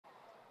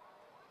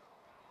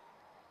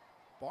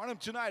Barnum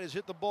tonight has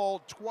hit the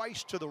ball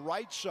twice to the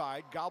right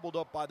side, gobbled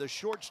up by the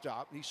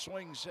shortstop. He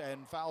swings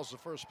and fouls the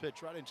first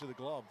pitch right into the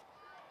glove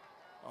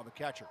of the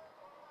catcher.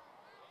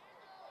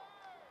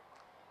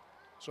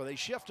 So they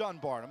shift on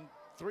Barnum.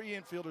 3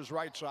 infielders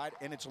right side,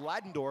 and it's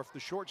Ladendorf, the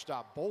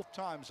shortstop, both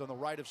times on the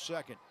right of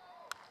second.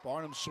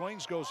 Barnum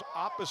swings, goes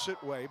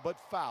opposite way, but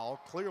foul,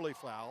 clearly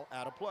foul,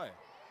 out of play.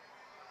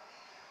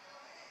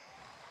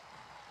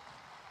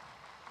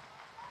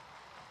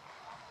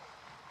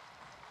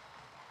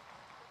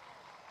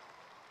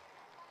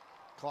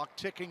 Clock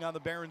ticking on the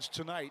Barons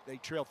tonight. They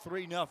trail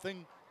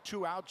 3-0,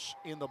 2 outs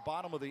in the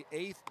bottom of the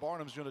 8th.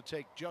 Barnum's going to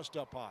take just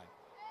up high.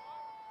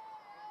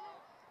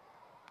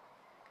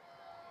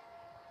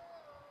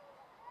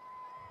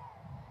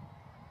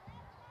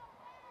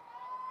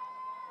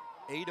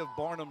 Eight of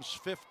Barnum's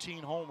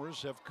 15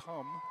 homers have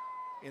come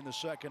in the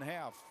second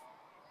half.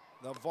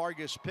 The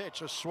Vargas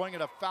pitch, a swing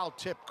and a foul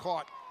tip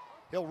caught.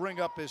 He'll ring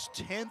up his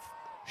 10th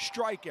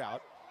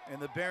strikeout,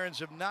 and the Barons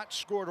have not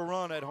scored a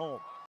run at home.